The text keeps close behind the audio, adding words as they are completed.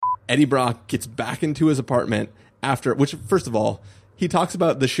Eddie Brock gets back into his apartment after, which, first of all, he talks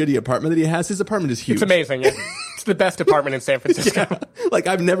about the shitty apartment that he has. His apartment is huge. It's amazing. Yeah. It's the best apartment in San Francisco. Yeah. Like,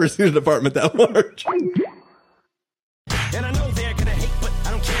 I've never seen an apartment that large. And I know they're gonna hate, but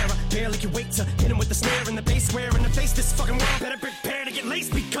I don't care. I barely can wait to hit him with the snare and the bass square in the face. This fucking world better prepare to get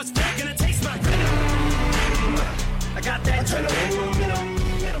laced because they're gonna taste my venom. I got that venom.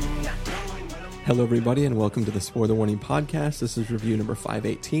 Hello, everybody, and welcome to the Spoiler Warning Podcast. This is review number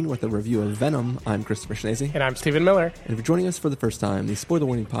 518 with a review of Venom. I'm Christopher Schnese. And I'm Stephen Miller. And if you're joining us for the first time, the Spoiler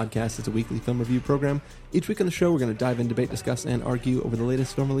Warning Podcast is a weekly film review program. Each week on the show, we're going to dive in, debate, discuss, and argue over the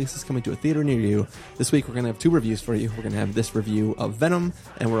latest film releases coming to a theater near you. This week, we're going to have two reviews for you. We're going to have this review of Venom,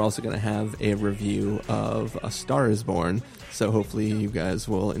 and we're also going to have a review of A Star is Born. So hopefully you guys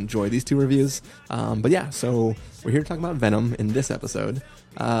will enjoy these two reviews. But yeah, so we're here to talk about Venom in this episode.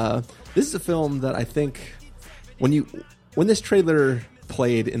 This is a film that I think when this trailer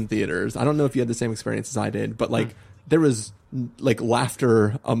played in theaters, I don't know if you had the same experience as I did, but like there was like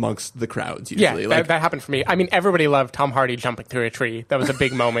laughter amongst the crowds usually. Yeah, that happened for me. I mean, everybody loved Tom Hardy jumping through a tree. That was a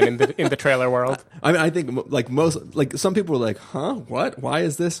big moment in the trailer world. I mean, I think like some people were like, "Huh? What? Why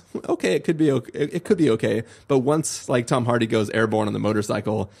is this?" Okay, it could be okay. It could be okay. But once like Tom Hardy goes airborne on the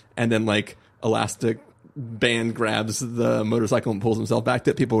motorcycle and then like Elastic Band grabs the motorcycle and pulls himself back,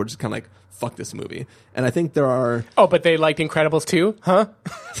 that people were just kind of like, fuck this movie. And I think there are... Oh, but they liked Incredibles too? Huh?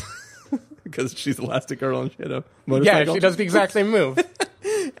 Because she's Elastigirl and she had a motorcycle. Yeah, she does the exact same move.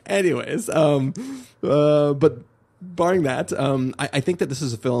 Anyways, but barring that, I think that this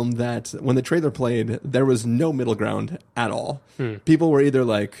is a film that when the trailer played, there was no middle ground at all. People were either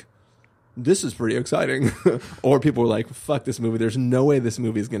like, this is pretty exciting. Or people were like, fuck this movie. There's no way this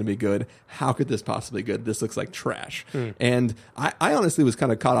movie is going to be good. How could this possibly be good? This looks like trash. And I honestly was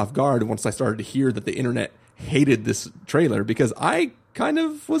kind of caught off guard once I started to hear that the internet hated this trailer because I kind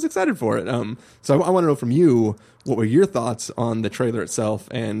of was excited for it. So I want to know from you, what were your thoughts on the trailer itself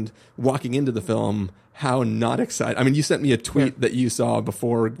and walking into the film? How not excited? I mean, you sent me a tweet that you saw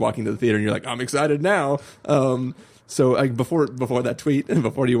before walking to the theater and you're like, I'm excited now. So before that tweet and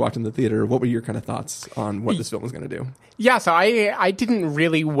before you walked in the theater, what were your kind of thoughts on what this film was going to do? Yeah, so I didn't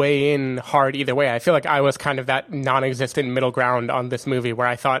really weigh in hard either way. I feel like I was kind of that non-existent middle ground on this movie where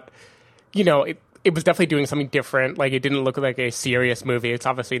I thought, you know, it was definitely doing something different. Like, it didn't look like a serious movie. It's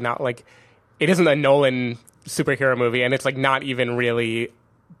obviously not like, it isn't a Nolan superhero movie, and it's like not even really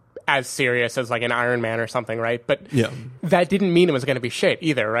as serious as like an Iron Man or something, right? But that didn't mean it was going to be shit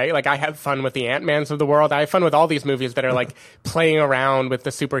either, right? Like, I have fun with the Ant-Mans of the world. I have fun with all these movies that are like playing around with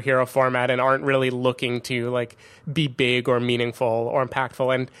the superhero format and aren't really looking to like be big or meaningful or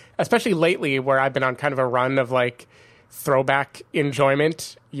impactful. And especially lately, where I've been on kind of a run of like throwback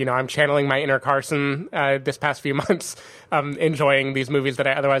enjoyment, you know, I'm channeling my inner Carson this past few months, enjoying these movies that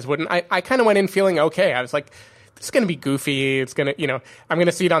I otherwise wouldn't. I kind of went in feeling okay. I was like, it's going to be goofy. It's going to, you know, I'm going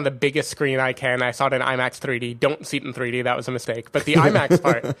to see it on the biggest screen I can. I saw it in IMAX 3D. Don't see it in 3D. That was a mistake. But the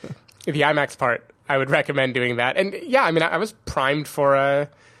IMAX part, I would recommend doing that. And yeah, I mean, I was primed for a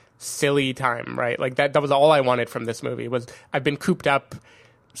silly time, right? Like that was all I wanted from this movie was I've been cooped up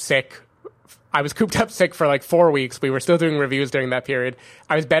sick. I was cooped up sick for like 4 weeks. We were still doing reviews during that period.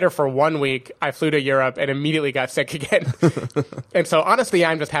 I was better for 1 week. I flew to Europe and immediately got sick again. And so honestly,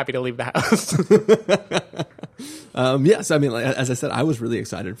 I'm just happy to leave the house. Yes, I mean, as I said, I was really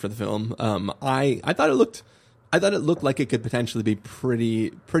excited for the film. I thought it looked like it could potentially be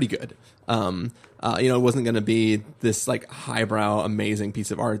pretty good. You know, it wasn't going to be this like highbrow, amazing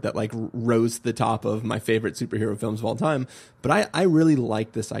piece of art that like rose to the top of my favorite superhero films of all time. But I really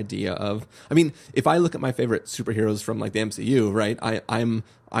like this idea of, I mean, if I look at my favorite superheroes from like the MCU, right?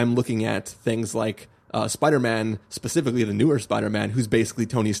 I'm looking at things like Spider-Man, specifically the newer Spider-Man, who's basically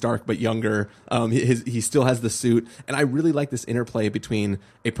Tony Stark but younger. He still has the suit, and I really like this interplay between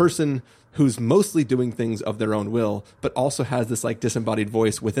a person who's mostly doing things of their own will, but also has this like disembodied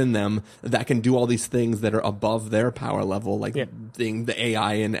voice within them that can do all these things that are above their power level, like being the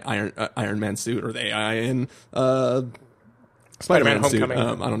AI in Iron Man suit or the AI in Spider-Man suit. I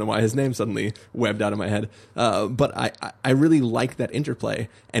don't know why his name suddenly webbed out of my head. But I really like that interplay.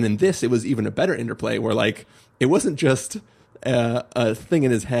 And in this, it was even a better interplay where like, it wasn't just a thing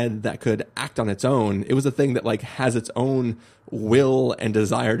in his head that could act on its own. It was a thing that like has its own will and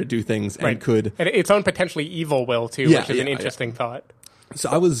desire to do things and could... And its own potentially evil will too, which is an interesting thought. So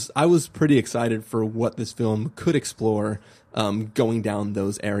I was pretty excited for what this film could explore, going down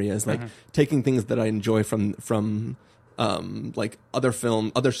those areas, like taking things that I enjoy from like other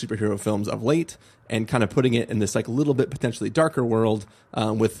superhero films of late, and kind of putting it in this like little bit potentially darker world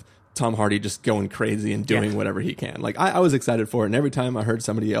with Tom Hardy just going crazy and doing whatever he can. Like I was excited for it, and every time I heard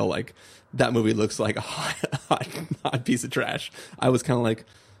somebody yell like that movie looks like a hot piece of trash, I was kind of like,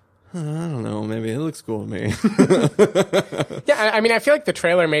 I don't know, maybe it looks cool to me. Yeah, I mean, I feel like the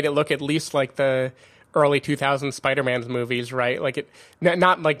trailer made it look at least like the early 2000s Spider-Man movies, right? Like it,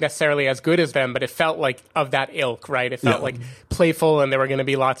 not like necessarily as good as them, but it felt like of that ilk, right? It felt like playful, and there were going to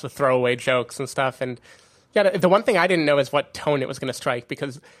be lots of throwaway jokes and stuff. And yeah, the one thing I didn't know is what tone it was going to strike,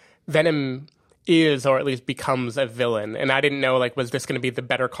 because Venom is, or at least becomes, a villain, and I didn't know, like, was this going to be the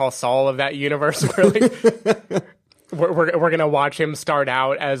Better Call Saul of that universe? Where, like, we're going to watch him start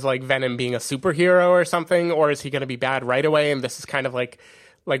out as like Venom being a superhero or something, or is he going to be bad right away? And this is kind of like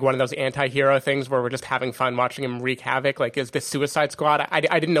one of those anti-hero things where we're just having fun watching him wreak havoc. Like, is this Suicide Squad? I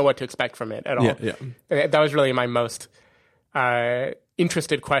didn't know what to expect from it at all. Yeah. That was really my most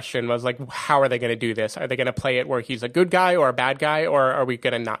interested question, was like, how are they going to do this? Are they going to play it where he's a good guy or a bad guy, or are we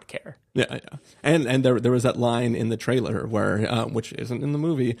going to not care? Yeah. And there was that line in the trailer where, which isn't in the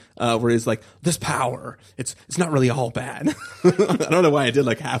movie, where he's like, this power, it's not really all bad. I don't know why I did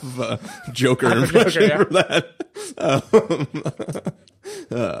like half of a Joker impression for that.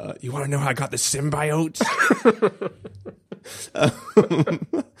 You want to know how I got the symbiote?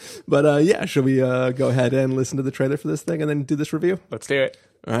 But yeah, should we go ahead and listen to the trailer for this thing and then do this review? Let's do it.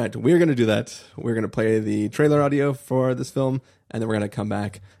 All right, we're going to do that. We're going to play the trailer audio for this film, and then we're going to come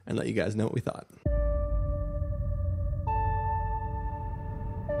back and let you guys know what we thought.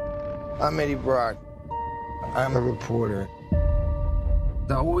 I'm Eddie Brock. I'm a reporter.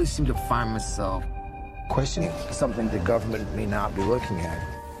 I always seem to find myself questioning something the government may not be looking at.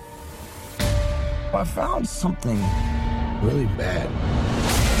 I found something really bad.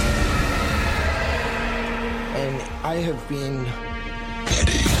 And I have been...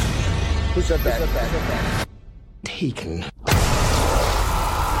 Eddie. Who said that? Taken.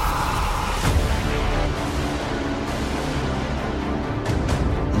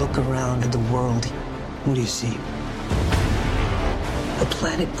 Look around at the world. What do you see? A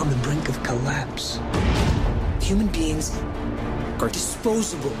planet on the brink of collapse. Human beings are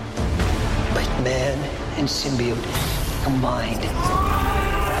disposable. But man and symbiote combined.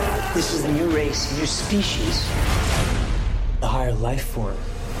 This is a new race, a new species. A higher life form.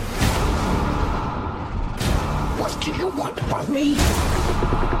 What do you want from me?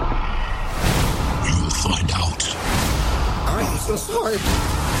 You'll find out. I am so sorry.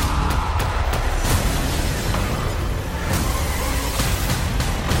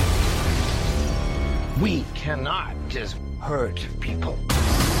 We cannot just hurt people.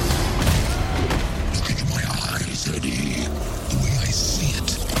 Look into my eyes, Eddie. The way I see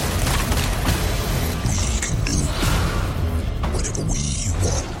it. We can do whatever we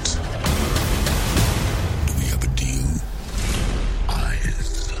want. Do we have a deal?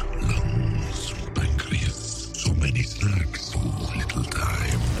 Eyes, lungs, pancreas. So many snacks, so little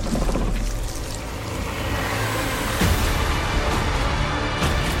time.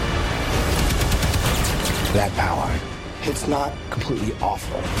 That power, it's not completely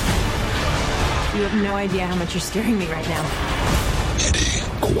awful. You have no idea how much you're scaring me right now. Eddie,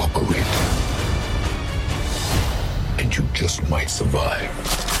 cooperate. And you just might survive.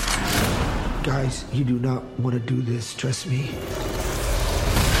 Guys, you do not want to do this, trust me.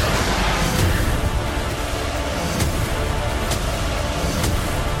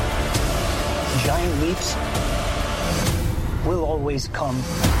 Giant leaps will always come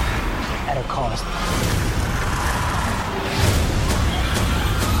at a cost.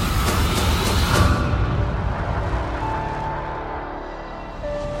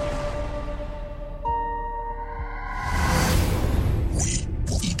 We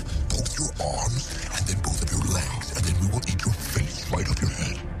will eat both your arms and then both of your legs, and then we will eat your face right off your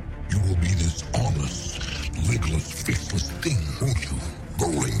head. You will be this armless, legless, faceless thing, won't you?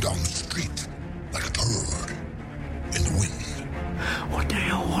 Rolling down the street like a turd in the wind. What the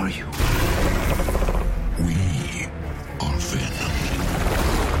hell are you? We are Venom.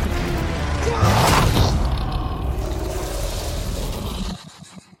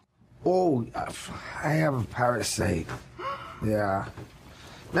 Oh, I have a parasite. Yeah.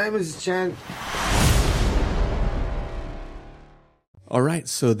 Name is Chen. All right,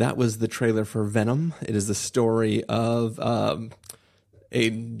 so that was the trailer for Venom. It is the story of a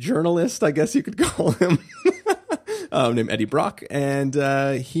journalist, I guess you could call him, named Eddie Brock, and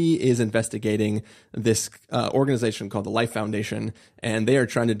he is investigating this organization called the Life Foundation, and they are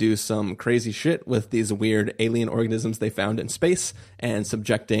trying to do some crazy shit with these weird alien organisms they found in space, and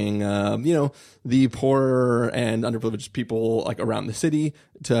subjecting, the poorer and underprivileged people like around the city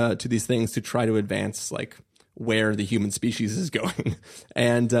to these things to try to advance like where the human species is going.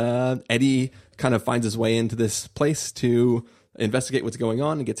 And Eddie kind of finds his way into this place to investigate what's going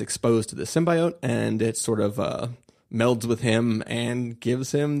on and gets exposed to the symbiote, and it sort of melds with him and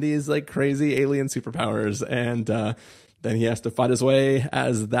gives him these like crazy alien superpowers. And then he has to fight his way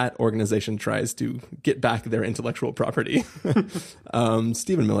as that organization tries to get back their intellectual property.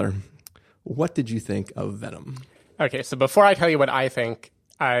 Stephen Miller, what did you think of Venom? Okay, so before I tell you what I think,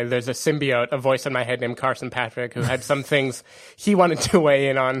 there's a symbiote, a voice in my head named Carson Patrick, who had some things he wanted to weigh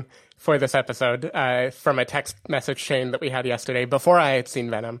in on for this episode from a text message chain that we had yesterday before I had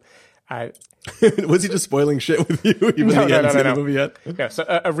seen Venom. Was he just spoiling shit with you? Even though you hadn't seen the movie yet? Yeah,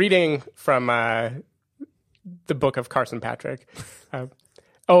 so a reading from the book of Carson Patrick.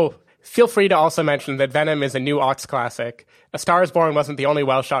 Feel free to also mention that Venom is a new Ox classic. A Star is Born wasn't the only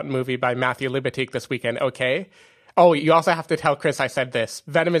well-shot movie by Matthew Libatique this weekend, okay? Oh, you also have to tell Chris I said this.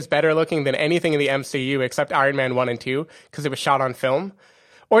 Venom is better looking than anything in the MCU except Iron Man 1 and 2 because it was shot on film.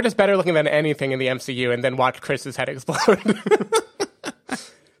 Or just better looking than anything in the MCU and then watch Chris's head explode.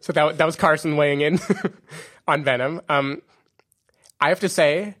 So that was Carson weighing in on Venom. I have to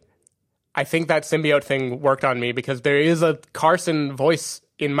say, I think that symbiote thing worked on me because there is a Carson voice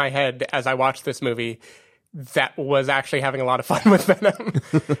in my head as I watched this movie that was actually having a lot of fun with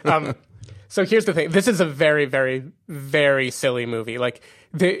Venom. So here's the thing. This is a very, very, very silly movie. Like,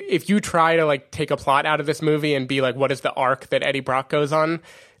 if you try to, like, take a plot out of this movie and be like, what is the arc that Eddie Brock goes on?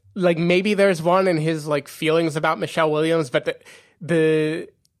 Like, maybe there's one in his, like, feelings about Michelle Williams, but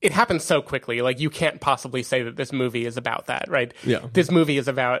it happens so quickly. Like, you can't possibly say that this movie is about that, right? Yeah. This movie is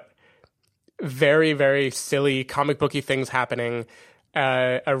about very, very silly comic booky things happening.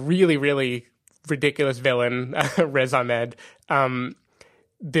 A really, really ridiculous villain, Riz Ahmed.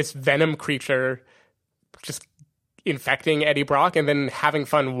 This Venom creature just infecting Eddie Brock and then having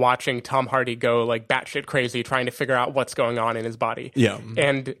fun watching Tom Hardy go like batshit crazy trying to figure out what's going on in his body. Yeah.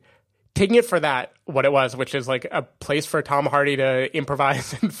 And taking it for that, what it was, which is like a place for Tom Hardy to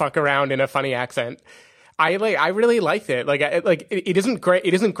improvise and fuck around in a funny accent. I really liked it. It isn't great.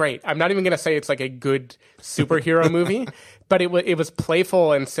 It isn't great. I'm not even going to say it's like a good superhero movie, but it was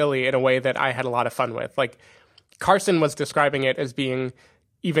playful and silly in a way that I had a lot of fun with. Like, Carson was describing it as being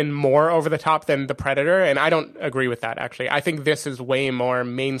even more over the top than The Predator, and I don't agree with that, actually. I think this is way more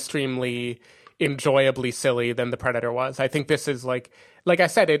mainstreamly, enjoyably silly than The Predator was. I think this is like I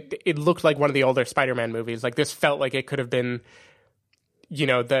said, it looked like one of the older Spider-Man movies. Like, this felt like it could have been, you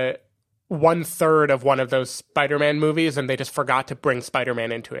know, the 1/3 of one of those Spider-Man movies, and they just forgot to bring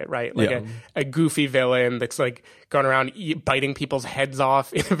Spider-Man into it, right? Like a goofy villain that's like going around biting people's heads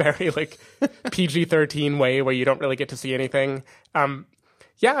off in a very like PG-13 way where you don't really get to see anything.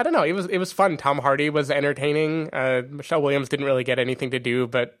 Yeah, I don't know. It was fun. Tom Hardy was entertaining. Michelle Williams didn't really get anything to do,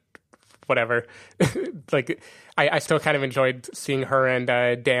 but whatever. Like, I still kind of enjoyed seeing her and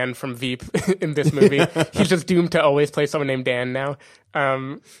Dan from Veep in this movie. He's just doomed to always play someone named Dan now.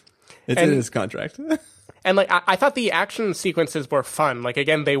 It's in his contract. And like, I thought the action sequences were fun. Like,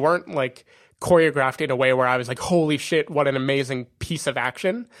 again, they weren't like choreographed in a way where I was like, holy shit, what an amazing piece of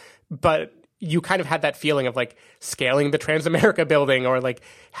action. But you kind of had that feeling of like scaling the Transamerica building or like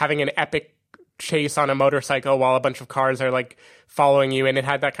having an epic chase on a motorcycle while a bunch of cars are like following you. And it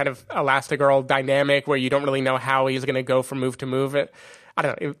had that kind of Elastigirl dynamic where you don't really know how he's going to go from move to move. I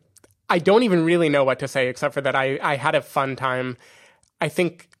don't know. I don't even really know what to say except for that I had a fun time. I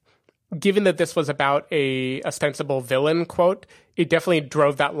think given that this was about a ostensible villain, quote, it definitely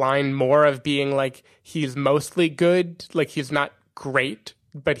drove that line more of being like, he's mostly good. Like, he's not great,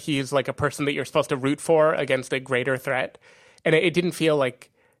 but he's like a person that you're supposed to root for against a greater threat. And it didn't feel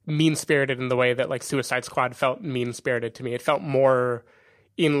like mean-spirited in the way that like Suicide Squad felt mean-spirited to me. It felt more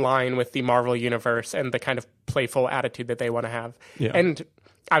in line with the Marvel universe and the kind of playful attitude that they want to have. Yeah. And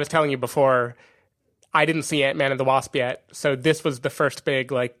I was telling you before, I didn't see Ant-Man and the Wasp yet, so this was the first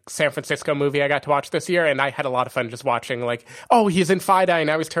big like San Francisco movie I got to watch this year, and I had a lot of fun just watching like, oh, he's in Fi-Dye,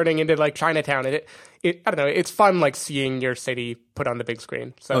 now he's turning into like Chinatown. And it I don't know, it's fun like seeing your city put on the big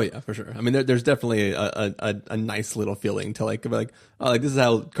screen. So. Oh yeah, for sure. I mean, there's definitely a nice little feeling to like this is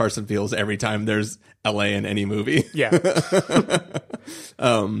how Carson feels every time there's LA in any movie. Yeah.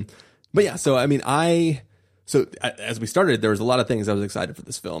 But yeah, so I mean, So as we started, there was a lot of things I was excited for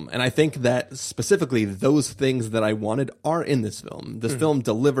this film. And I think that specifically those things that I wanted are in this film. This film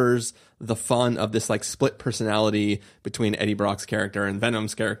delivers the fun of this like split personality between Eddie Brock's character and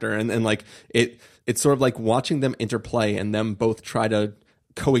Venom's character. And like it's sort of like watching them interplay and them both try to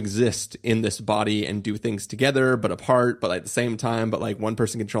coexist in this body and do things together but apart, but at the same time, but like one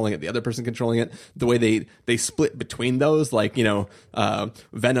person controlling it, the other person controlling it. The way they split between those, like, you know,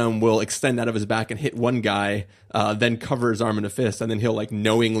 Venom will extend out of his back and hit one guy, then cover his arm in a fist, and then he'll like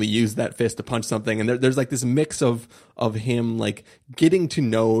knowingly use that fist to punch something. And there's like this mix of him like getting to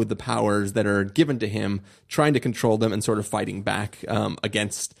know the powers that are given to him, trying to control them, and sort of fighting back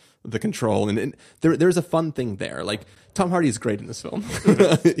against the control. And there's a fun thing there. Like, Tom Hardy is great in this film.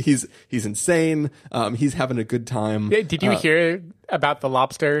 He's insane. He's having a good time. Did you hear about the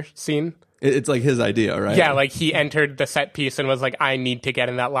lobster scene? It's like his idea, right? Yeah, like he entered the set piece and was like, I need to get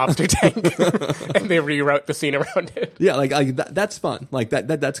in that lobster tank. And they rewrote the scene around it. Yeah, like that's fun. Like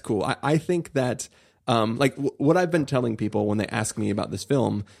that's cool. I think that what I've been telling people when they ask me about this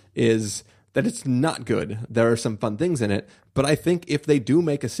film is that it's not good. There are some fun things in it, but I think if they do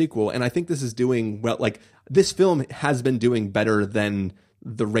make a sequel, and I think this is doing well, like this film has been doing better than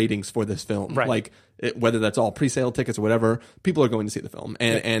the ratings for this film. Right. Like whether that's all pre-sale tickets or whatever, people are going to see the film.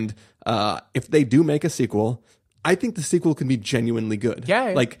 And if they do make a sequel, I think the sequel can be genuinely good.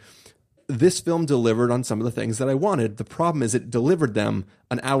 Yeah. Like this film delivered on some of the things that I wanted. The problem is it delivered them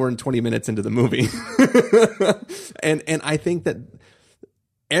an hour and 20 minutes into the movie. and I think that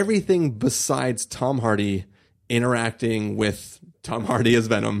everything besides Tom Hardy interacting with Tom Hardy as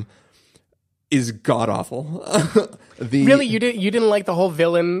Venom is god awful. Really, you didn't like the whole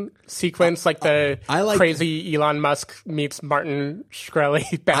villain sequence, like the I like crazy Elon Musk meets Martin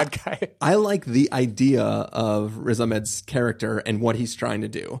Shkreli bad guy. I like the idea of Riz Ahmed's character and what he's trying to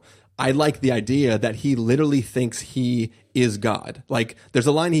do. I like the idea that he literally thinks he is God. Like, there's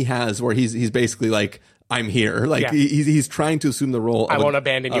a line he has where he's basically like, I'm here. Like, Yeah. he's trying to assume the role. I won't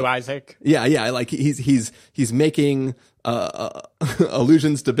abandon you, Isaac. Yeah. Like he's making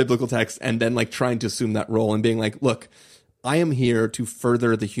allusions to biblical texts and then like trying to assume that role and being like, look, I am here to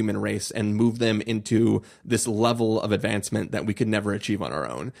further the human race and move them into this level of advancement that we could never achieve on our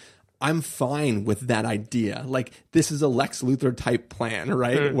own. I'm fine with that idea. Like, this is a Lex Luthor type plan,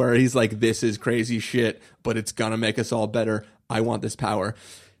 right? Where he's like, this is crazy shit, but it's gonna make us all better. I want this power.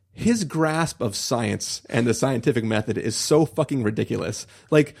 His grasp of science and the scientific method is so fucking ridiculous.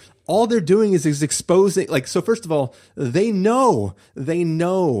 Like, all they're doing is exposing, like, so first of all, they know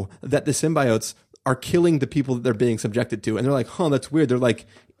that the symbiotes are killing the people that they're being subjected to. And they're like, huh, that's weird. They're like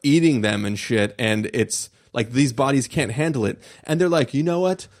eating them and shit. And it's like, these bodies can't handle it. And they're like, you know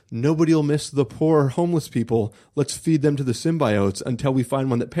what? Nobody will miss the poor homeless people. Let's feed them to the symbiotes until we find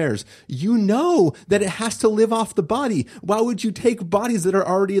one that pairs. You know that it has to live off the body. Why would you take bodies that are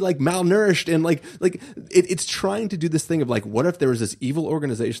already like malnourished and it's trying to do this thing of like, what if there was this evil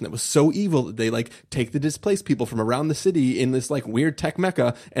organization that was so evil that they like take the displaced people from around the city in this like weird tech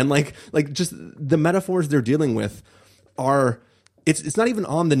mecca, and like just the metaphors they're dealing with are, it's not even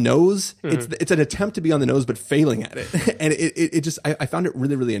on the nose. It's an attempt to be on the nose, but failing at it. And it just, I found it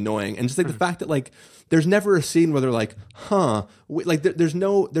really, really annoying. And just like the fact that like, there's never a scene where they're like, huh, like there's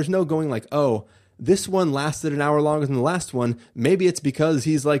no going like, oh, this one lasted an hour longer than the last one. Maybe it's because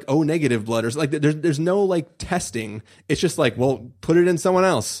he's like O negative blood, or like there's no like testing. It's just like, well, put it in someone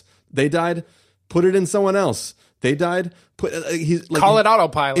else. They died. Put it in someone else. They died. He's like, Call it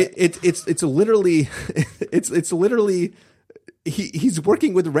autopilot. It's literally he's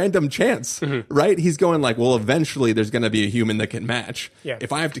working with random chance, right? He's going like, well, eventually there's going to be a human that can match. Yeah.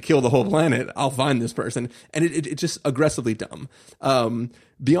 If I have to kill the whole planet, I'll find this person. And it's just aggressively dumb.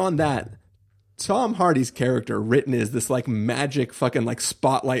 Beyond that, Tom Hardy's character written as this like magic fucking like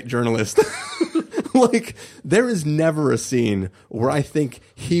spotlight journalist. Like, there is never a scene where I think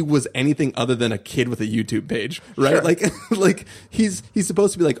he was anything other than a kid with a YouTube page, right? Sure. Like he's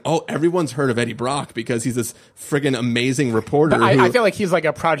supposed to be like, oh, everyone's heard of Eddie Brock because he's this friggin' amazing reporter. I feel like he's like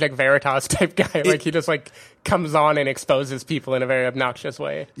a Project Veritas type guy. Like, he just like comes on and exposes people in a very obnoxious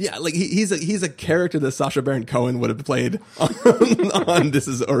way. Yeah, like he's a character that Sacha Baron Cohen would have played on This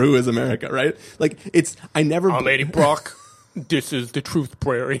Is or Who Is America, right? Like, I'm Eddie Brock. This is the Truth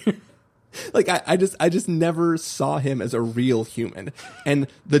Prairie. Like, I just never saw him as a real human. And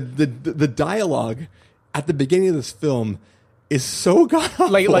the dialogue at the beginning of this film is so god-awful.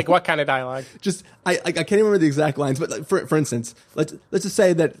 Like what kind of dialogue? Just I can't remember the exact lines, but like, for instance, let's just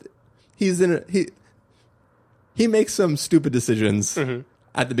say that he makes some stupid decisions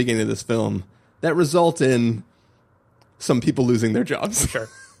at the beginning of this film that result in some people losing their jobs. Sure.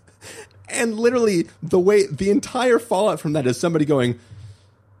 And literally the entire fallout from that is somebody going,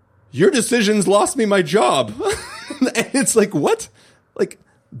 your decisions lost me my job. And it's like, what? Like,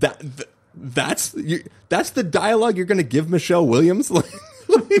 that's the dialogue you're going to give Michelle Williams?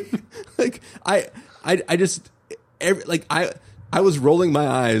 I was rolling my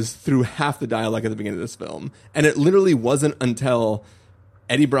eyes through half the dialogue at the beginning of this film, and it literally wasn't until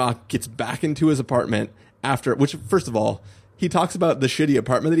Eddie Brock gets back into his apartment after, which, first of all, he talks about the shitty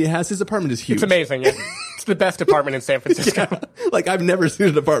apartment that he has. His apartment is huge. It's amazing. Yeah. It's the best apartment in San Francisco. Yeah. Like, I've never seen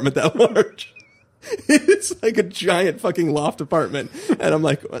an apartment that large. It's like a giant fucking loft apartment. And I'm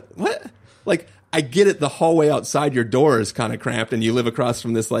like, what? Like, I get it. The hallway outside your door is kind of cramped and you live across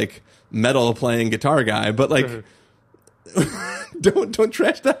from this like metal playing guitar guy, but like, don't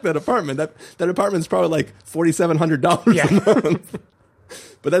trash talk that apartment. That apartment's probably like $4,700 a month.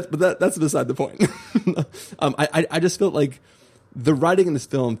 But that's beside the point. I just felt like the writing in this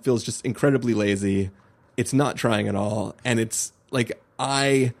film feels just incredibly lazy. It's not trying at all, and it's like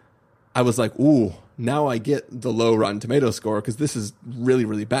I was like, ooh, now I get the low Rotten Tomato score because this is really,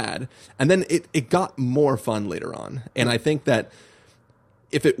 really bad. And then it got more fun later on, and I think that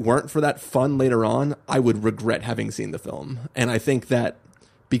if it weren't for that fun later on, I would regret having seen the film. And I think that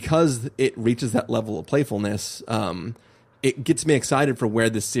because it reaches that level of playfulness, it gets me excited for where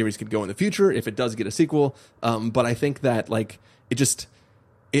this series could go in the future if it does get a sequel. But I think that like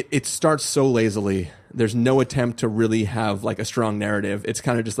it starts so lazily. There's no attempt to really have like a strong narrative. It's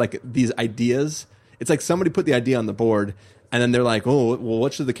kind of just like these ideas. It's like somebody put the idea on the board and then they're like, oh, well,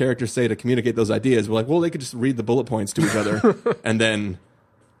 what should the characters say to communicate those ideas? We're like, well, they could just read the bullet points to each other and then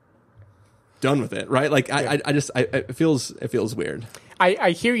done with it, right? Like, it feels weird.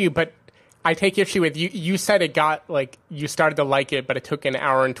 I hear you, but I take issue with you. You said it got like you started to like it, but it took an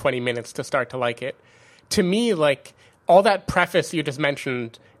hour and 20 minutes to start to like it. To me, like all that preface you just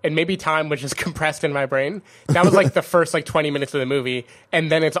mentioned, and maybe time was just compressed in my brain. That was like the first like 20 minutes of the movie,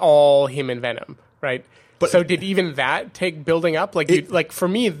 and then it's all him and Venom, right? But so did even that take building up? Like, like for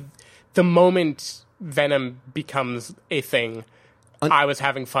me, the moment Venom becomes a thing, I was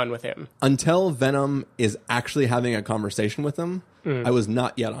having fun with him. Until Venom is actually having a conversation with him, I was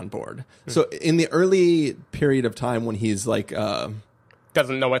not yet on board. So in the early period of time when he's like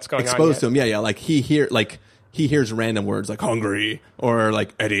doesn't know what's going on, exposed to him, like he hears random words like hungry or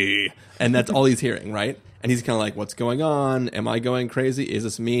like Eddie, and that's all he's hearing, right? And he's kind of like, what's going on? Am I going crazy? Is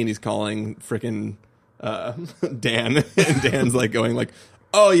this me? And he's calling frickin' Dan, and Dan's like going like,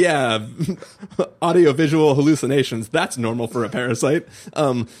 oh yeah, audio-visual hallucinations. That's normal for a parasite.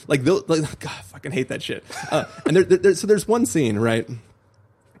 God, I fucking hate that shit. And there's one scene, right?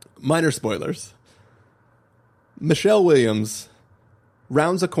 Minor spoilers. Michelle Williams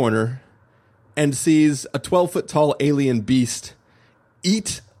rounds a corner and sees a 12-foot tall alien beast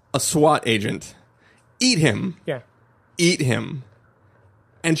eat a SWAT agent. Eat him. Yeah. Eat him.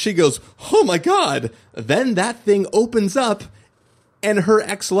 And she goes, oh my God. Then that thing opens up and her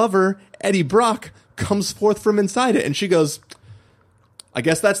ex-lover, Eddie Brock, comes forth from inside it. And she goes, I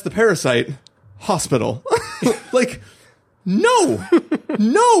guess that's the parasite. Hospital. Like, no.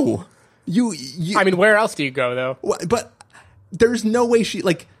 No. You. I mean, where else do you go, though? But there's no way she,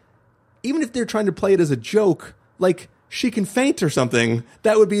 like, even if they're trying to play it as a joke, like, she can faint or something.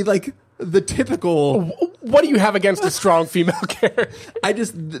 That would be, like, the typical... What do you have against a strong female character?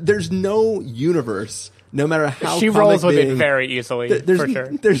 There's no universe... No matter how she rolls with it very easily, for sure.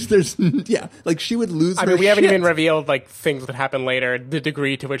 There's like she would lose. I mean, we haven't even revealed like things that happen later, the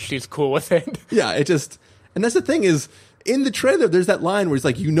degree to which she's cool with it. Yeah, and that's the thing is in the trailer. There's that line where he's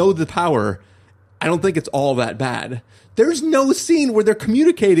like, "You know the power." I don't think it's all that bad. There's no scene where they're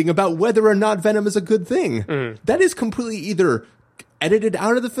communicating about whether or not Venom is a good thing. That is completely either edited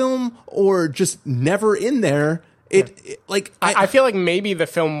out of the film or just never in there. I feel like maybe the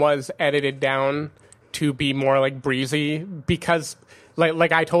film was edited down to be more like breezy because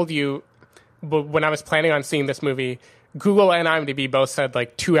like I told you when I was planning on seeing this movie, Google and IMDb both said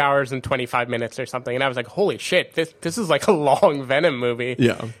like 2 hours and 25 minutes or something, and I was like, holy shit, this is like a long Venom movie.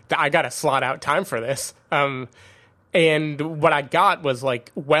 Yeah, I gotta slot out time for this. And what I got was like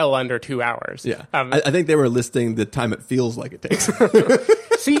well under 2 hours. Yeah, I think they were listing the time it feels like it takes.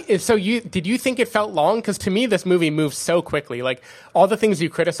 See, so did you think it felt long? Because to me, this movie moves so quickly. Like all the things you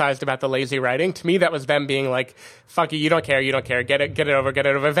criticized about the lazy writing, to me, that was them being like, "Fuck you, you don't care, get it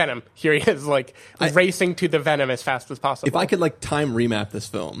over." Venom, here he is, like racing to the Venom as fast as possible. If I could like time remap this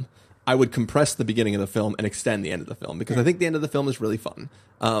film, I would compress the beginning of the film and extend the end of the film because I think the end of the film is really fun.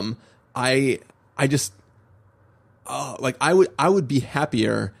 I would be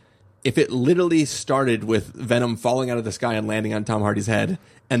happier if it literally started with Venom falling out of the sky and landing on Tom Hardy's head,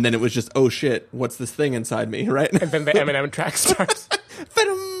 and then it was just, oh shit, what's this thing inside me, right? And then the Eminem track starts.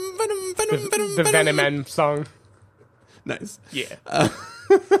 Venom. The Venom M song. Nice. Yeah.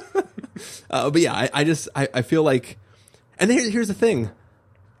 But yeah, I feel like, and here's the thing.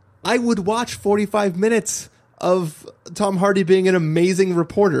 I would watch 45 minutes of Tom Hardy being an amazing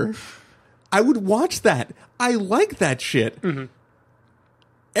reporter. I would watch that. I like that shit. Mm-hmm.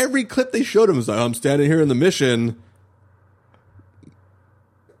 Every clip they showed him was like, I'm standing here in the mission.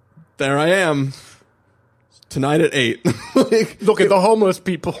 There I am. Tonight at 8. Like, Look at the homeless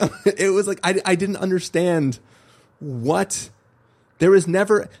people. It was like, I didn't understand what. There was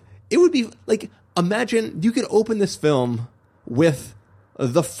never. It would be like, imagine you could open this film with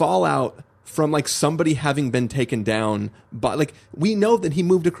the fallout from like somebody having been taken down. But like, we know that he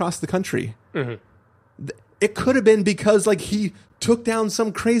moved across the country. Mm-hmm. It could have been because like he took down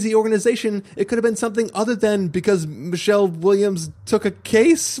some crazy organization. It could have been something other than because Michelle Williams took a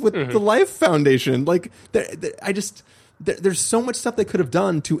case with the Life Foundation. Like, there's so much stuff they could have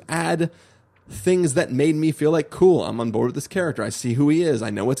done to add things that made me feel like, cool, I'm on board with this character. I see who he is. I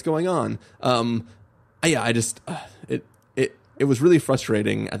know what's going on. It was really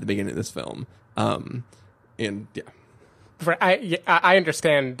frustrating at the beginning of this film. And yeah. I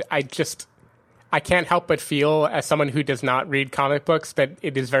understand. I can't help but feel, as someone who does not read comic books, that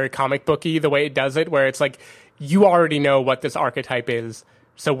it is very comic booky the way it does it, where it's like, you already know what this archetype is,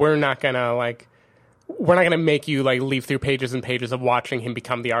 so we're not gonna make you like leaf through pages and pages of watching him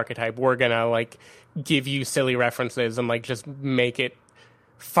become the archetype. We're gonna like give you silly references and like just make it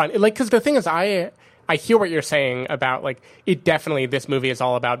fun. Like, because the thing is, I hear what you're saying about like, it definitely, this movie is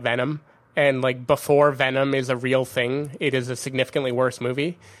all about Venom, and like before Venom is a real thing, it is a significantly worse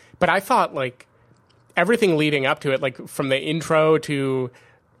movie. But I thought like everything leading up to it, like from the intro to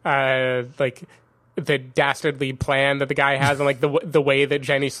like the dastardly plan that the guy has, and like the way that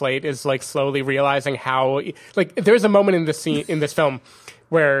Jenny Slate is like slowly realizing how, like, there's a moment in this scene in this film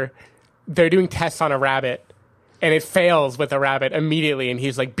where they're doing tests on a rabbit and it fails with a rabbit immediately, and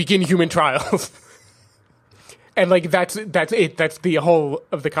he's like, begin human trials. And like that's it. That's the whole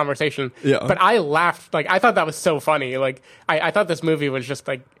of the conversation. Yeah. But I laughed. Like, I thought that was so funny. Like, I thought this movie was just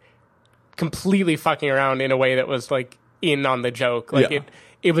like completely fucking around in a way that was like in on the joke. Like, yeah.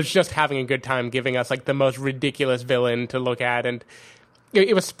 It was just having a good time, giving us like the most ridiculous villain to look at, and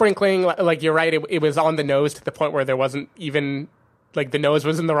it was sprinkling. Like, you're right. It was on the nose to the point where there wasn't even like the nose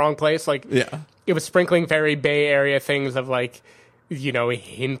was in the wrong place. Like, yeah. It was sprinkling very Bay Area things of like, you know,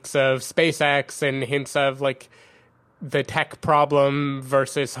 hints of SpaceX and hints of like the tech problem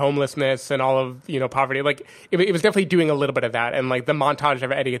versus homelessness and all of, you know, poverty. Like, it was definitely doing a little bit of that. And like the montage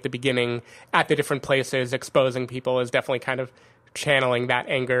of Eddie at the beginning at the different places exposing people is definitely kind of channeling that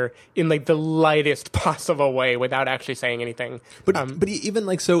anger in like the lightest possible way without actually saying anything. But even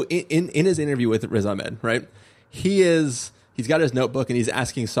like, so in his interview with Riz Ahmed, right? He's got his notebook and he's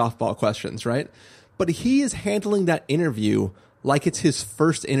asking softball questions, right? But he is handling that interview like it's his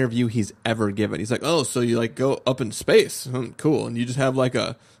first interview he's ever given. He's like, oh, so you like go up in space. Cool. And you just have like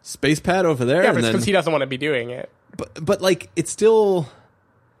a space pad over there. Yeah, but it's because he doesn't want to be doing it. But like, it's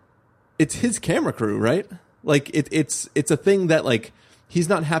his camera crew, right? Like, it's a thing that like, he's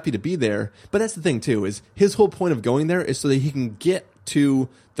not happy to be there. But that's the thing too, is his whole point of going there is so that he can get to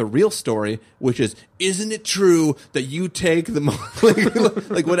the real story, which is, isn't it true that you take the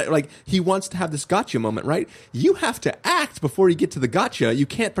like he wants to have this gotcha moment, right? You have to act before you get to the gotcha. You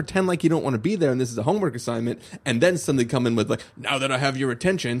can't pretend like you don't want to be there and this is a homework assignment, and then suddenly come in with like, now that I have your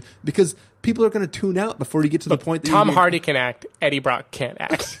attention, because people are going to tune out before you get to the point that Tom Hardy can act, Eddie Brock can't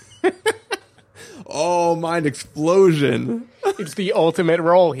act. Oh, mind explosion. It's the ultimate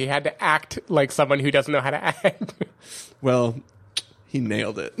role. He had to act like someone who doesn't know how to act. Well, he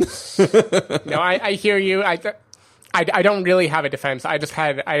nailed it. No, I hear you. I don't really have a defense. I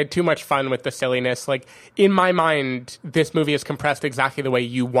had too much fun with the silliness. Like, in my mind, this movie is compressed exactly the way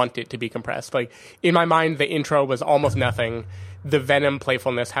you want it to be compressed. Like, in my mind, the intro was almost nothing. The Venom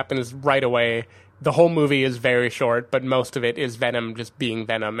playfulness happens right away. The whole movie is very short, but most of it is Venom just being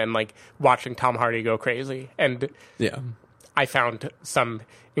Venom and like watching Tom Hardy go crazy. And yeah, I found some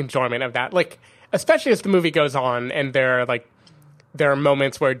enjoyment of that. Like, especially as the movie goes on and there are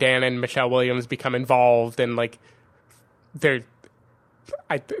moments where Dan and Michelle Williams become involved, and like there's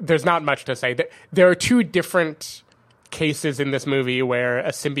not much to say. There are two different cases in this movie where a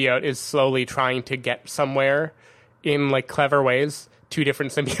symbiote is slowly trying to get somewhere in like clever ways. Two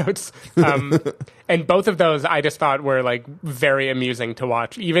different symbiotes. And both of those I just thought were like very amusing to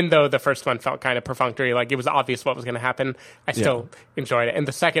watch, even though the first one felt kind of perfunctory. Like, it was obvious what was going to happen. I still enjoyed it. And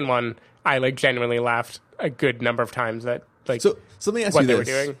the second one, I like genuinely laughed a good number of times at like, so let me ask what you they this.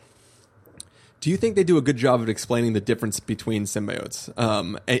 were doing. Do you think they do a good job of explaining the difference between symbiotes,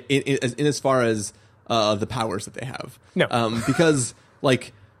 in as far as the powers that they have? No. Because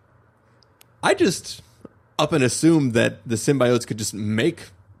like, I just up and assumed that the symbiotes could just make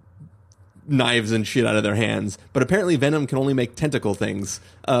knives and shit out of their hands. But apparently Venom can only make tentacle things.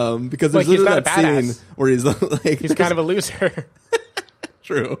 Because there's Like, he's literally not a that scene badass. where he's like... He's kind of a loser.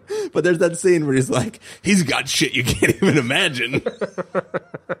 True. But there's that scene where he's like, he's got shit you can't even imagine.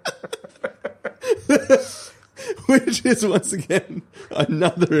 Which is, once again,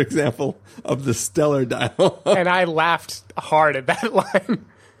 another example of the stellar dialogue. And I laughed hard at that line.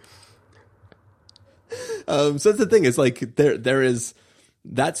 So that's the thing, is like, there is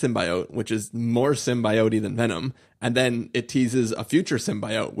that symbiote, which is more symbiote than Venom, and then it teases a future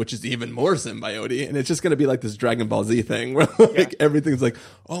symbiote, which is even more symbiote, and it's just going to be like this Dragon Ball Z thing where like everything's like,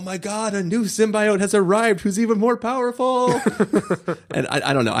 oh my god, a new symbiote has arrived who's even more powerful. And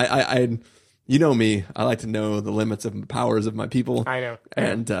I don't know, I you know me, I like to know the limits of the powers of my people. I know.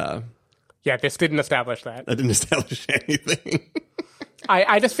 And Yeah, this didn't establish that. I didn't establish anything.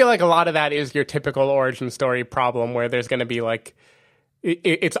 I just feel like a lot of that is your typical origin story problem where there's going to be like,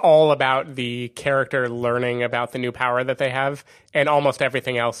 it's all about the character learning about the new power that they have, and almost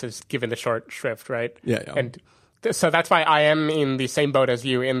everything else is given the short shrift, right? Yeah. And so that's why I am in the same boat as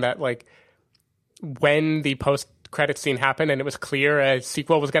you, in that, like, when the post-credit scene happened and it was clear a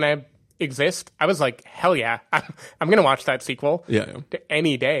sequel was going to exist, I was like, hell yeah, I'm going to watch that sequel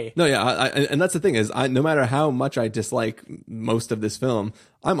any day. No, yeah, and that's the thing, is no matter how much I dislike most of this film,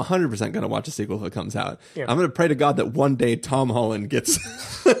 I'm 100% going to watch a sequel if it comes out. Yeah. I'm going to pray to God that one day Tom Holland gets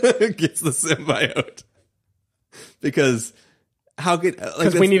gets the symbiote. Because how could...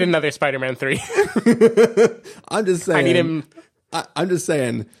 Because we need another Spider-Man 3. I'm just saying... I need him... I'm just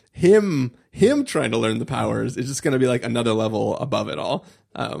saying, him trying to learn the powers is just going to be like another level above it all.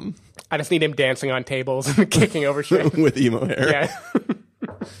 I just need him dancing on tables and kicking over shit. With emo hair. Yeah.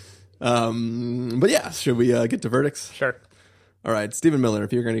 But yeah, should we get to verdicts? Sure. All right, Stephen Miller,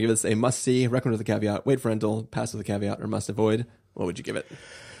 if you're going to give us a must-see, recommend with a caveat, wait for rental, pass with a caveat, or must avoid, what would you give it?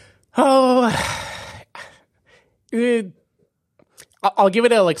 Oh, I'll give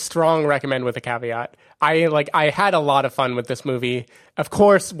it a like strong recommend with a caveat. I had a lot of fun with this movie. Of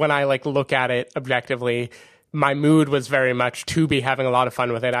course, when I like look at it objectively, my mood was very much to be having a lot of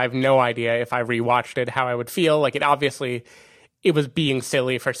fun with it. I have no idea if I rewatched it how I would feel. Like, it was being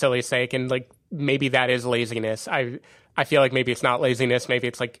silly for silly's sake, and like maybe that is laziness. I feel like maybe it's not laziness. Maybe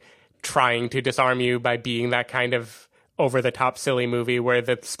it's like trying to disarm you by being that kind of over the top silly movie where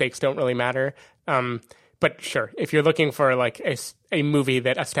the stakes don't really matter. But sure, if you're looking for like a movie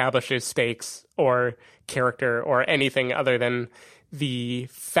that establishes stakes or character or anything other than the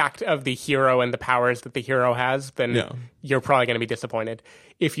fact of the hero and the powers that the hero has, then you're probably going to be disappointed.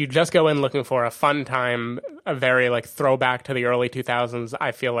 If you just go in looking for a fun time, a very like throwback to the early 2000s,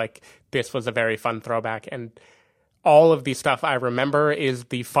 I feel like this was a very fun throwback. And all of the stuff I remember is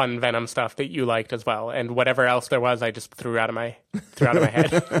the fun Venom stuff that you liked as well. And whatever else there was, I just threw out of my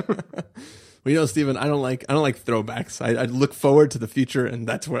head. Well, you know, Steven, I don't like throwbacks. I look forward to the future, and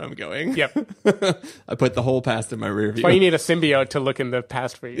that's where I'm going. Yep. I put the whole past in my rear view. Well, you need a symbiote to look in the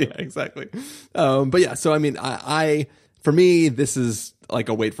past for you. Yeah, exactly. But yeah, so I mean, I for me, this is like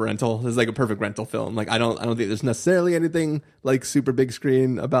a wait for rental. This is like a perfect rental film. Like, I don't think there's necessarily anything like super big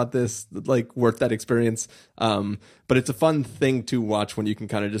screen about this, like worth that experience. But it's a fun thing to watch when you can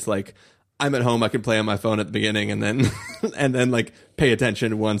kind of just like, I'm at home, I can play on my phone at the beginning, and then and then like pay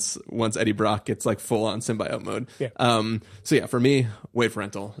attention once Eddie Brock gets like full on symbiote mode. Yeah. So yeah, for me, wait for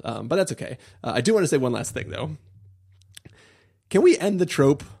rental. But that's okay. I do want to say one last thing though. Can we end the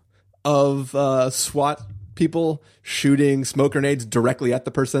trope of SWAT people shooting smoke grenades directly at the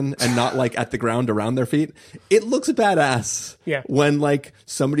person and not like at the ground around their feet? It looks badass when like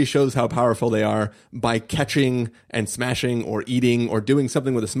somebody shows how powerful they are by catching and smashing or eating or doing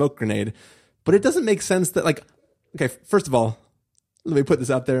something with a smoke grenade. But it doesn't make sense that like, okay, first of all, let me put this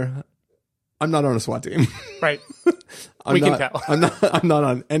out there. I'm not on a SWAT team. Right. We can tell. I'm not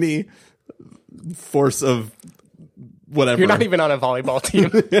on any force of whatever. You're not even on a volleyball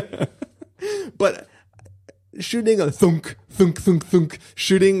team. But shooting a thunk, thunk, thunk, thunk,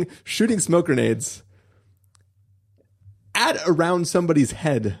 shooting smoke grenades at around somebody's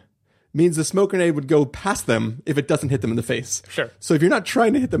head means the smoke grenade would go past them if it doesn't hit them in the face. Sure. So if you're not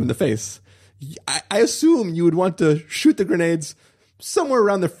trying to hit them in the face, I assume you would want to shoot the grenades somewhere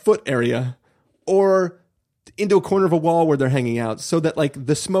around their foot area or into a corner of a wall where they're hanging out so that like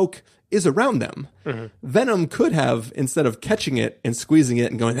the smoke is around them. Mm-hmm. Venom could have, instead of catching it and squeezing it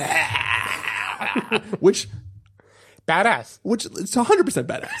and going, which it's 100%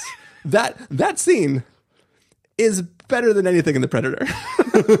 badass. That scene is better than anything in The Predator.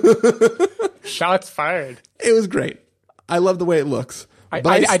 Shots fired. It was great. I love the way it looks.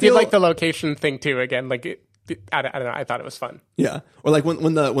 I did like the location thing too. Again, like I don't know. I thought it was fun. Yeah. Or like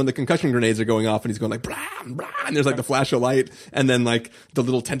when the concussion grenades are going off and he's going like, blah, blah, and there's like the flash of light and then like the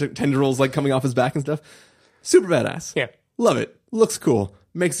little tendrils like coming off his back and stuff. Super badass. Yeah. Love it. Looks cool.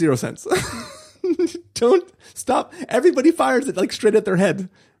 Makes zero sense. Don't stop. Everybody fires it like straight at their head.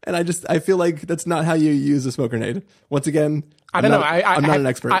 And I feel like that's not how you use a smoke grenade. Once again, I don't know. I'm not an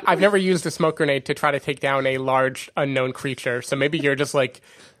expert. I've never used a smoke grenade to try to take down a large unknown creature. So maybe you're just like,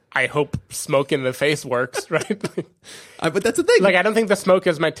 I hope smoke in the face works, right? But that's the thing. Like, I don't think the smoke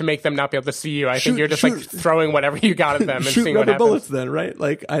is meant to make them not be able to see you. I think you're just like throwing whatever you got at them and shoot seeing what rubber happens. bullets then, right?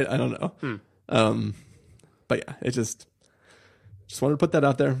 Like, I don't know. But yeah, it just wanted to put that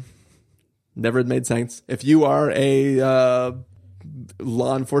out there. Never had made sense. If you are a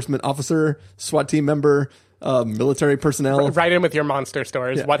law enforcement officer, SWAT team member, military personnel, write in with your monster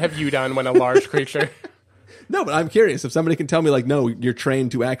stories. Yeah. What have you done when a large creature? No, but I'm curious if somebody can tell me like, no, you're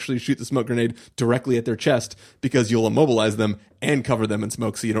trained to actually shoot the smoke grenade directly at their chest because you'll immobilize them and cover them in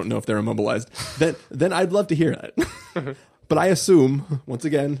smoke so you don't know if they're immobilized. Then I'd love to hear that. But I assume, once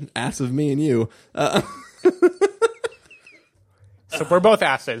again, ass of me and you. So we're both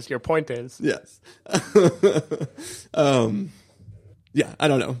asses. Your point is. Yes. Yeah, I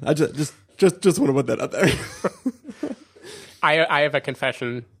don't know. I just want to put that out there. I have a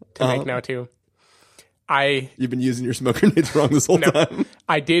confession to make now too. You've been using your smoke grenades wrong this whole time.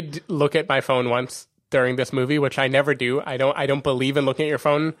 I did look at my phone once during this movie, which I never do. I don't believe in looking at your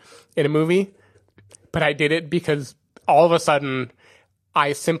phone in a movie, but I did it because all of a sudden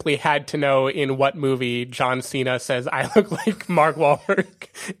I simply had to know in what movie John Cena says I look like Mark Wahlberg,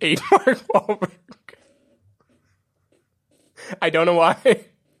 ate Mark Wahlberg. I don't know why.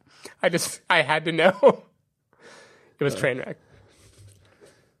 I had to know. It was Trainwreck.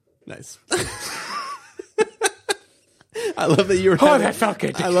 Nice. I love that you were. That felt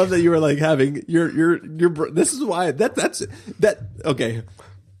good. I love that you were like having your. This is why that's okay.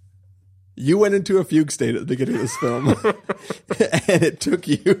 You went into a fugue state at the beginning of this film, and it took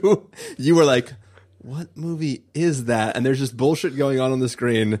you. You were like, "What movie is that?" And there's just bullshit going on the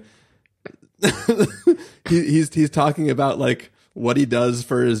screen. He's talking about like what he does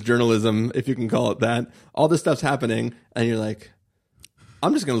for his journalism, if you can call it that. All this stuff's happening, and you're like,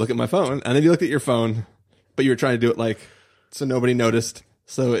 "I'm just gonna look at my phone." And then you looked at your phone, but you were trying to do it like so nobody noticed.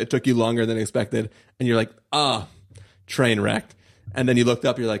 So it took you longer than expected, and you're like, train wrecked. And then you looked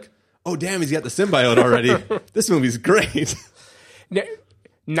up, you're like, oh, damn, he's got the symbiote already. This movie's great.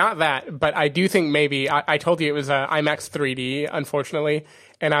 Not that, but I do think maybe, I told you it was IMAX 3D, unfortunately,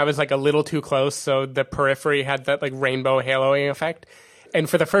 and I was like a little too close, so the periphery had that like rainbow haloing effect. And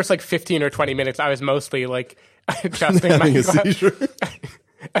for the first like 15 or 20 minutes, I was mostly like adjusting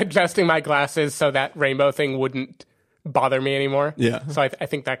my glasses so that rainbow thing wouldn't bother me anymore. Yeah. So I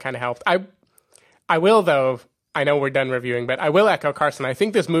think that kind of helped. I will, though, I know we're done reviewing, but I will echo Carson. I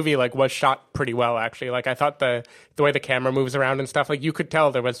think this movie like was shot pretty well, actually. Like I thought the way the camera moves around and stuff, like you could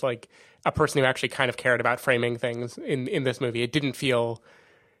tell there was like a person who actually kind of cared about framing things in this movie. It didn't feel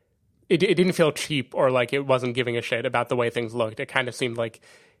it didn't feel cheap or like it wasn't giving a shit about the way things looked. It kind of seemed like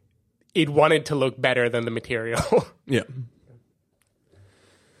it wanted to look better than the material. Yeah.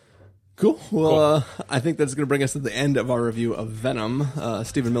 Cool. Well, I think that's going to bring us to the end of our review of Venom.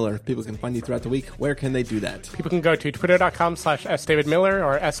 Stephen Miller, people can find you throughout the week. Where can they do that? People can go to twitter.com/sdavidmiller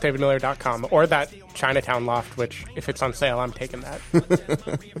or sdavidmiller.com or that Chinatown loft, which if it's on sale, I'm taking that.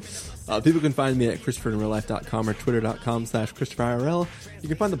 People can find me at ChristopherInRealLife.com or twitter.com/ChristopherIRL. You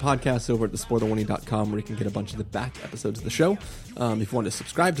can find the podcast over at thespoilerwarning.com where you can get a bunch of the back episodes of the show. If you want to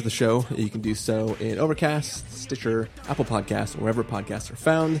subscribe to the show, you can do so in Overcast, Stitcher, Apple Podcasts, or wherever podcasts are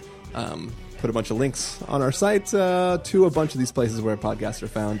found. Put a bunch of links on our site to a bunch of these places where podcasts are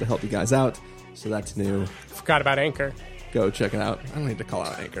found to help you guys out. So that's new. Forgot about Anchor. Go check it out. I don't need to call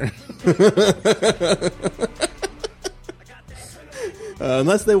out Anchor.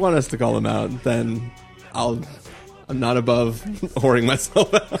 Unless they want us to call them out, then I'm not above whoring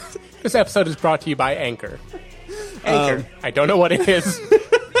myself out. This episode is brought to you by Anchor. Anchor. I don't know what it is,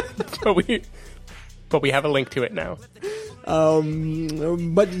 but we have a link to it now.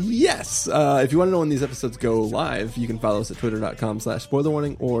 But yes, if you want to know when these episodes go live, you can follow us at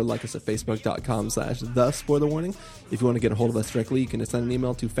twitter.com/spoilerwarning or like us at facebook.com/thespoilerwarning. If you want to get a hold of us directly, you can send an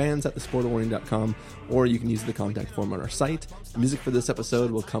email to fans@thespoilerwarning.com or you can use the contact form on our site. The music for this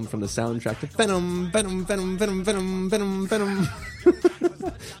episode will come from the soundtrack to Venom, Venom, Venom, Venom, Venom, Venom, Venom.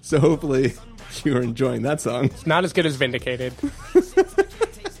 So hopefully you are enjoying that song. It's not as good as Vindicated.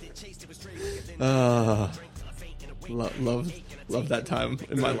 Love that time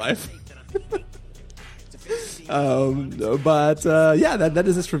in my life. Yeah, that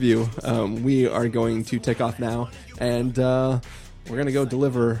is this review. We are going to take off now, and we're going to go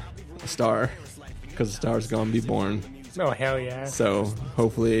deliver a star, because a star is going to be born. Oh, hell yeah. So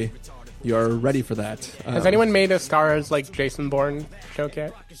hopefully you're ready for that. Has anyone made a Stars like Jason Bourne joke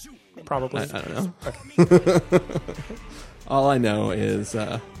yet? Probably. I don't know. Okay. All I know is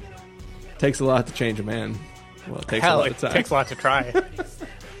takes a lot to change a man. Well, it takes a lot of time. It takes a lot to try.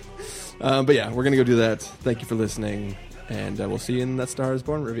 But yeah, we're going to go do that. Thank you for listening, and we'll see you in that Star is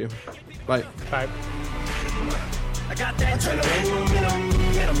Born review. Bye. Bye. I got that adrenaline,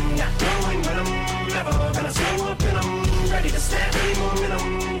 venom, not knowing when I'm never gonna slow up and I'm ready to snap any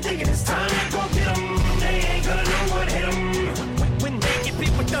momentum. Thinking it's time to go get 'em. They ain't gonna know what hit 'em. When they get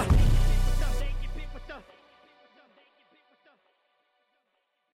beat with the